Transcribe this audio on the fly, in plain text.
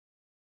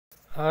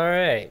All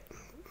right,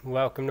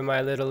 welcome to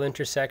my little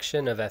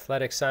intersection of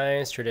athletic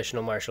science,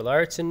 traditional martial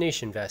arts, and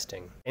niche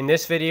investing. In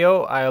this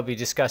video, I'll be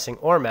discussing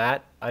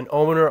Ormat, an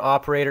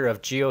owner-operator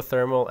of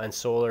geothermal and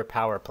solar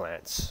power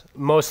plants,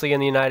 mostly in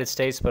the United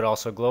States, but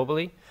also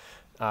globally.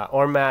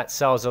 Ormat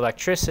sells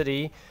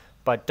electricity,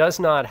 but does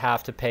not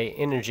have to pay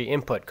energy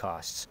input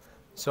costs.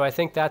 So I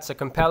think that's a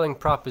compelling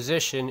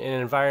proposition in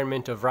an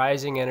environment of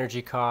rising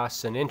energy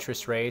costs and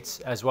interest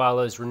rates, as well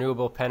as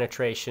renewable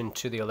penetration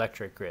to the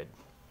electric grid.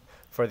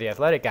 For the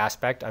athletic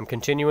aspect, I'm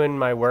continuing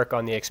my work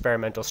on the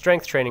experimental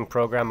strength training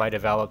program I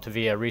developed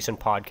via a recent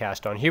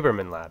podcast on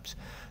Huberman Labs.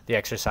 The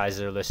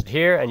exercises are listed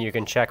here, and you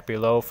can check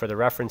below for the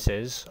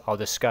references. I'll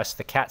discuss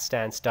the cat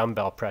stance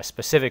dumbbell press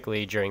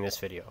specifically during this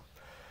video.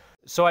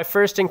 So I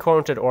first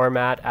encountered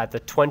Ormat at the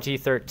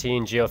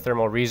 2013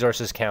 Geothermal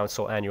Resources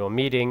Council annual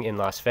meeting in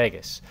Las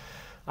Vegas.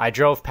 I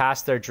drove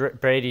past their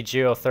Brady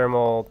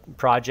geothermal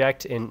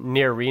project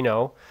near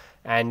Reno,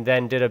 and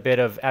then did a bit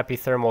of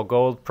epithermal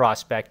gold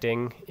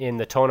prospecting in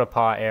the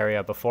Tonopah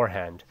area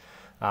beforehand.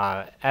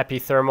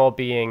 Epithermal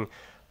being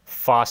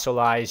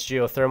fossilized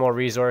geothermal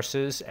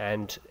resources,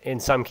 and in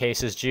some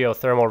cases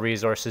geothermal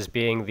resources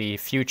being the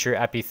future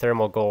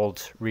epithermal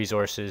gold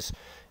resources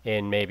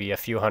in maybe a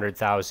few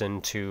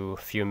 100,000 to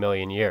a few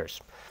million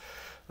years.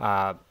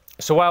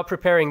 So while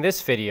preparing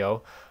this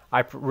video,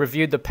 I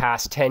reviewed the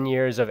past 10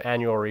 years of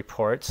annual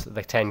reports,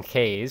 the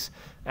 10Ks,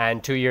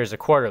 and 2 years of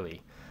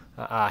quarterly.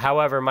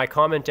 However, my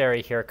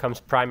commentary here comes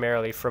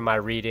primarily from my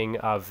reading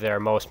of their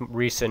most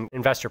recent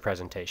investor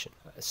presentation.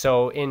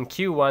 So in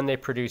Q1, they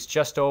produced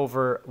just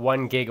over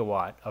 1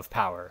 gigawatt of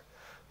power.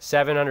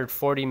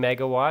 740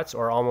 megawatts,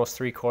 or almost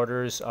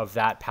 3/4 of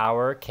that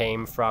power,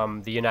 came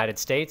from the United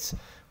States,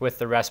 with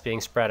the rest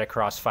being spread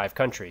across 5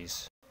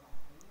 countries.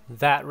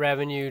 That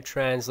revenue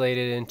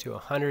translated into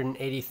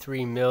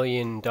 $183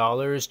 million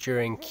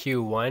during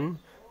Q1,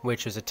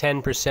 which was a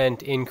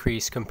 10%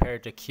 increase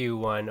compared to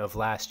Q1 of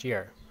last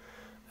year.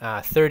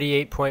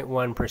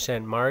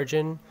 38.1%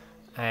 margin,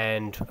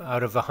 and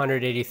out of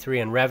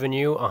 183 in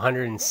revenue,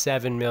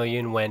 107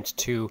 million went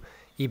to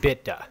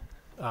EBITDA,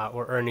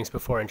 or earnings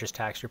before interest,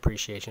 tax,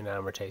 depreciation,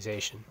 and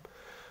amortization.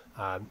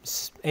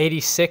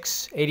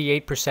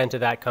 88% of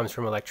that comes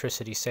from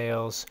electricity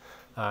sales,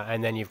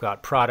 and then you've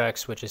got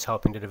products, which is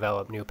helping to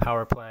develop new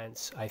power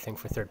plants, I think,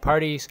 for third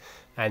parties,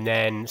 and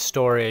then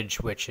storage,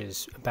 which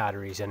is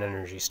batteries and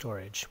energy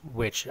storage,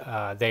 which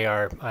they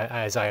are,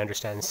 as I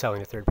understand,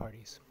 selling to third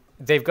parties.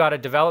 They've got a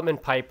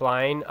development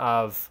pipeline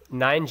of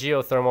 9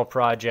 geothermal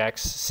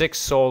projects, 6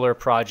 solar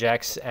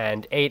projects,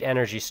 and 8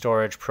 energy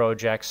storage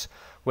projects,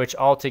 which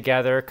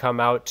altogether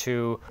come out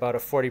to about a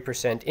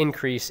 40%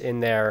 increase in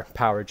their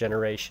power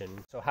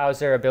generation. So how's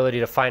their ability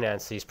to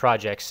finance these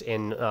projects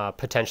in a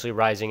potentially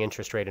rising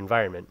interest rate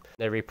environment?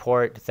 They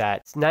report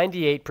that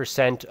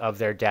 98% of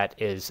their debt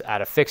is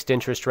at a fixed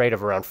interest rate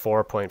of around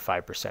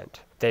 4.5%.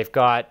 They've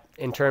got,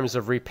 in terms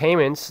of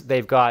repayments,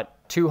 they've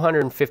got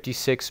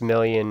 256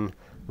 million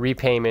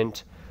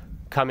repayment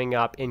coming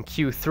up in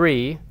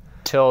Q3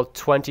 till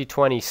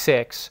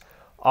 2026.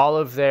 All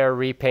of their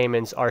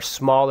repayments are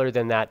smaller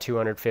than that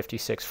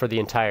 256 for the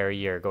entire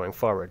year going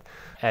forward,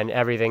 and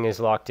everything is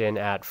locked in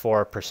at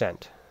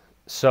 4%.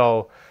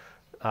 So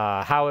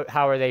how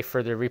are they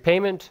for the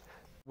repayment?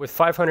 With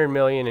 500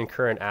 million in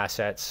current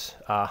assets,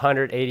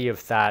 180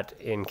 of that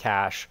in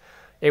cash,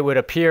 it would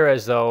appear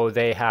as though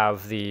they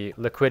have the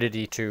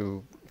liquidity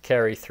to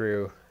carry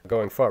through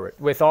going forward.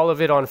 With all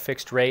of it on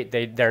fixed rate,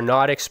 they're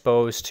not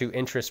exposed to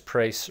interest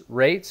price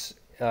rates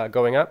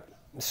going up.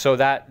 So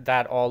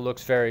that all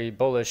looks very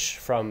bullish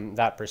from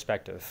that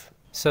perspective.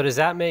 So does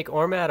that make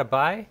Ormat a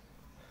buy?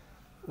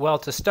 Well,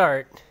 to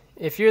start,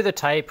 if you're the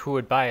type who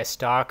would buy a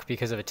stock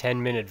because of a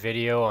 10-minute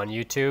video on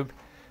YouTube,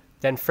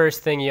 then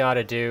first thing you ought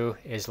to do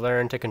is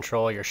learn to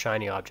control your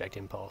shiny object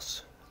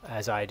impulse,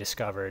 as I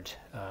discovered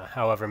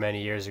however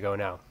many years ago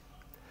now.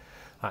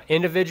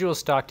 Individual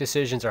stock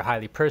decisions are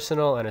highly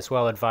personal, and it's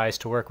well advised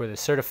to work with a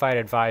certified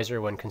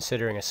advisor when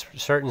considering a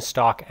certain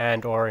stock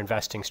and/or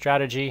investing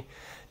strategy.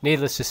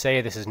 Needless to say,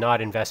 this is not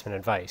investment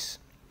advice.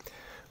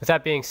 With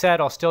that being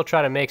said, I'll still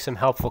try to make some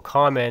helpful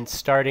comments,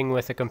 starting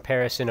with a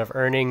comparison of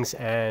earnings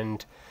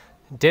and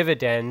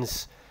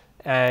dividends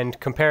and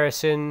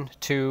comparison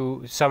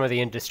to some of the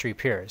industry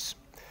peers.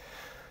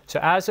 So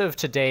as of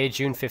today,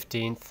 June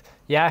 15th,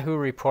 Yahoo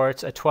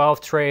reports a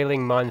 12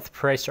 trailing month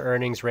price to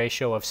earnings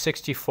ratio of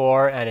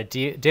 64 and a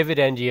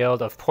dividend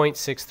yield of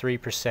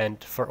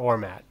 0.63% for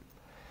Ormat.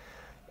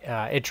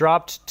 It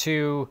dropped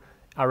to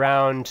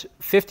around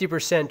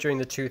 50% during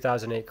the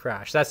 2008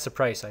 crash. That's the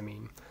price, I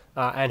mean,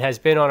 and has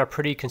been on a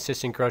pretty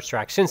consistent growth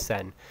track since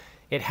then.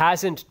 It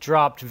hasn't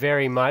dropped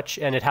very much,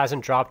 and it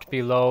hasn't dropped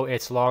below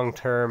its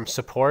long-term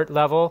support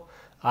level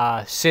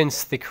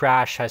since the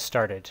crash has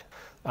started.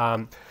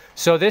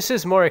 So this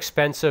is more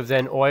expensive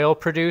than oil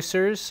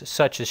producers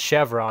such as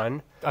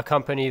Chevron, a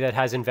company that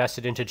has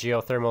invested into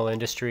geothermal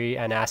industry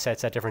and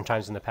assets at different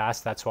times in the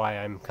past. That's why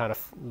I'm kind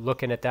of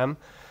looking at them.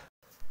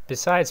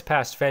 Besides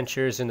past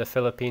ventures in the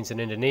Philippines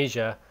and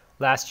Indonesia,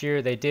 Last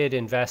year, they did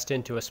invest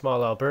into a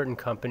small Albertan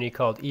company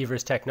called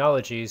Evers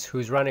Technologies,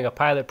 who's running a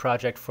pilot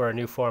project for a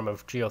new form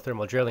of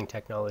geothermal drilling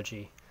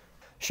technology.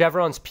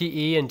 Chevron's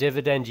PE and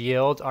dividend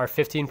yield are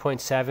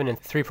 15.7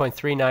 and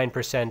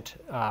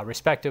 3.39%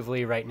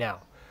 respectively right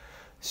now.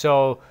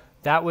 So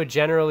that would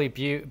generally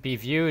be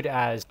viewed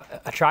as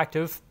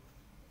attractive,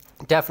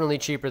 definitely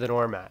cheaper than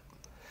Ormat.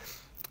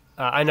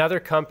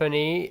 Another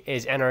company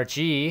is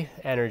NRG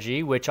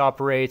Energy, which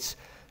operates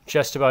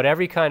just about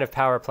every kind of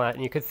power plant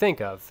you could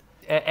think of.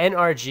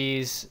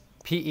 NRG's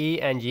PE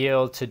and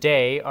yield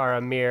today are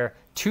a mere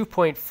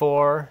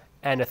 2.4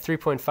 and a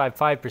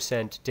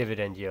 3.55%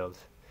 dividend yield.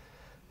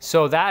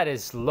 So that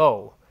is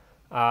low.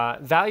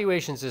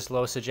 Valuations this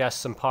low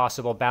suggest some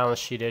possible balance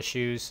sheet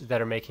issues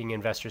that are making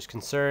investors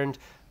concerned.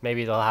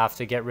 Maybe they'll have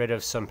to get rid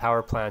of some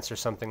power plants or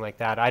something like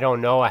that. I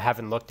don't know. I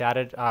haven't looked at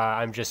it.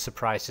 I'm just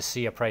surprised to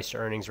see a price to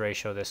earnings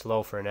ratio this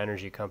low for an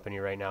energy company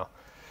right now.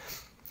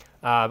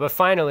 But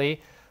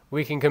finally,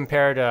 we can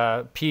compare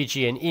to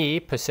PG&E,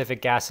 Pacific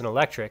Gas and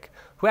Electric,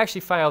 who actually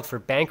filed for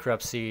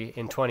bankruptcy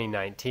in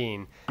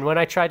 2019. And when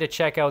I tried to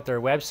check out their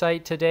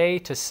website today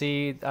to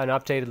see an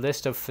updated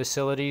list of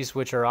facilities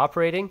which are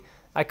operating,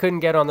 I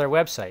couldn't get on their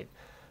website.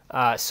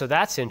 So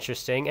that's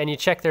interesting. And you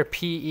check their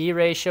PE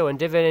ratio and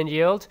dividend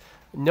yield,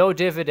 no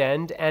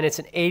dividend, and it's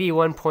an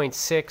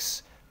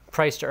 81.6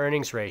 price to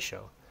earnings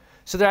ratio.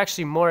 So they're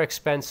actually more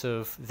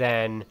expensive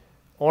than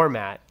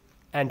Ormat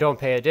and don't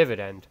pay a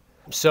dividend.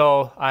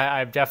 So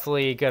I'm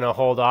definitely going to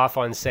hold off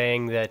on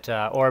saying that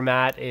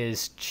Ormat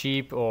is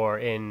cheap or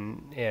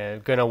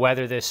going to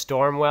weather this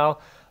storm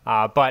well.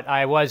 But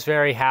I was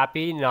very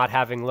happy not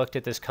having looked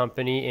at this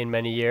company in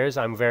many years.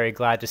 I'm very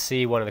glad to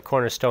see one of the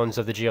cornerstones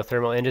of the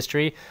geothermal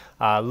industry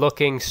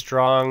looking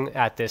strong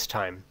at this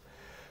time.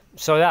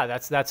 So yeah,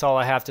 that's all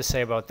I have to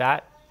say about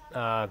that.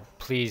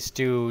 Please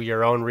do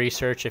your own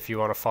research if you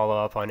want to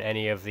follow up on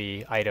any of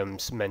the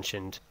items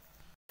mentioned.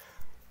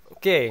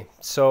 Okay,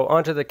 so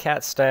onto the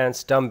cat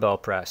stance dumbbell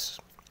press.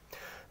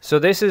 So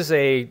this is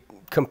a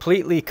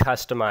completely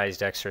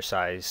customized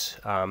exercise.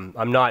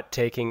 I'm not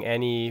taking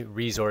any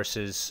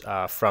resources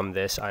from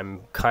this.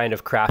 I'm kind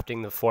of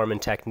crafting the form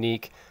and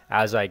technique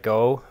as I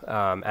go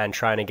and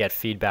trying to get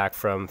feedback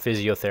from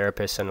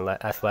physiotherapists and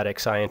athletic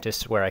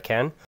scientists where I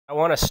can. I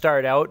want to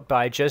start out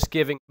by just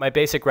giving my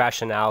basic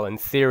rationale and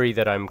theory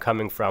that I'm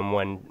coming from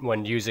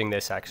when using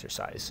this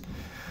exercise.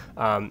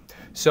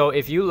 So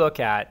if you look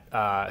at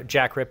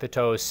Jack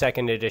Ripetoe's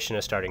second edition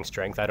of Starting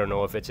Strength, I don't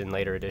know if it's in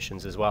later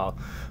editions as well,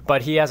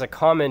 but he has a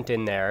comment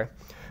in there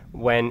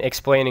when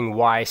explaining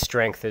why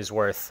strength is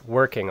worth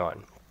working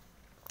on.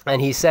 And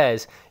he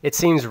says, it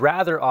seems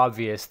rather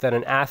obvious that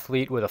an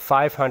athlete with a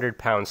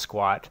 500-pound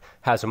squat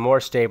has a more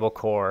stable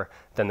core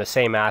than the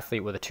same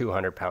athlete with a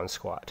 200-pound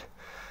squat.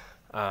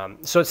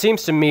 So it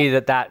seems to me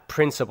that that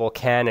principle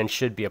can and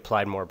should be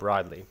applied more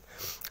broadly.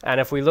 And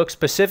if we look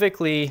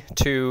specifically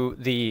to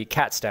the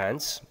cat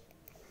stance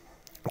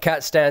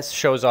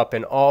shows up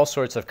in all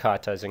sorts of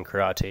katas in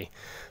karate.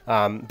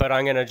 But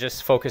I'm going to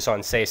just focus on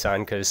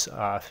seisan because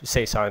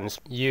seisan's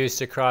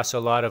used across a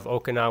lot of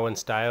Okinawan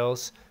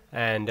styles.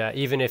 And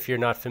even if you're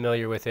not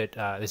familiar with it,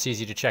 it's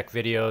easy to check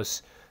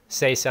videos.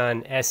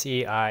 Seisan,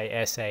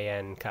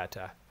 S-E-I-S-A-N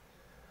kata.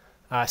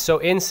 So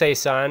in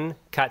seisan,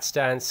 cat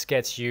stance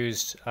gets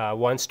used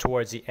once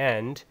towards the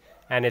end,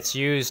 and it's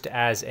used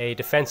as a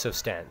defensive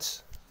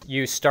stance.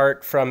 You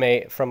start from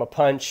a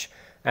punch,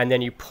 and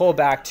then you pull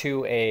back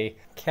to a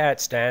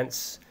cat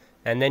stance,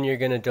 and then you're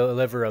going to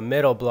deliver a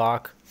middle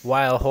block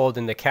while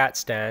holding the cat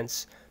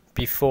stance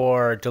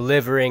before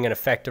delivering an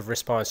effective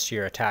response to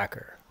your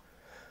attacker.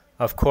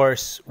 Of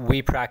course,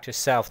 we practice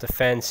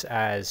self-defense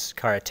as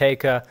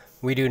karateka.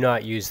 We do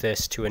not use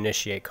this to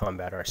initiate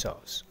combat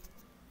ourselves.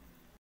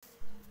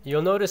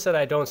 You'll notice that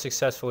I don't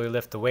successfully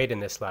lift the weight in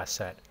this last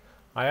set.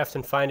 I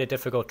often find a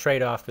difficult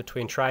trade-off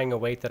between trying a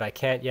weight that I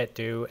can't yet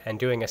do and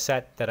doing a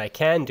set that I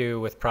can do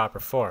with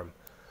proper form.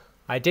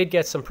 I did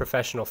get some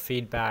professional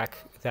feedback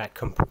that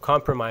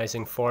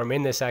compromising form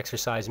in this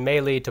exercise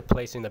may lead to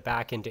placing the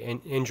back into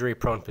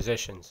injury-prone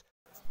positions.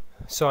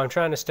 So I'm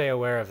trying to stay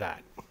aware of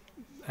that.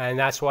 And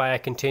that's why I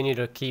continue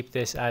to keep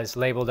this as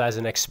labeled as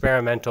an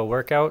experimental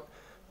workout,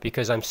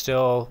 because I'm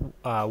still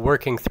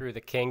working through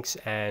the kinks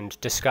and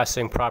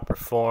discussing proper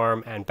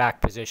form and back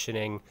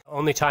positioning.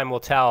 Only time will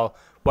tell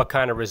what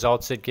kind of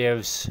results it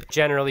gives.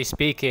 Generally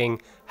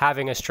speaking,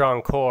 having a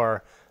strong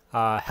core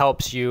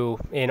helps you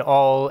in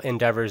all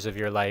endeavors of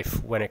your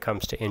life when it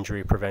comes to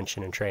injury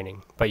prevention and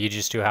training, but you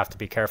just do have to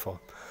be careful.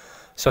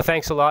 So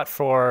thanks a lot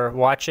for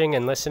watching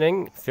and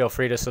listening. Feel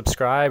free to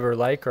subscribe or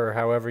like or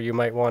however you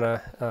might want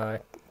to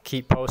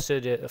keep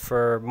posted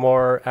for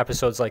more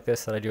episodes like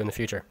this that I do in the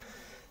future.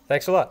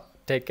 Thanks a lot.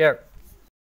 Take care.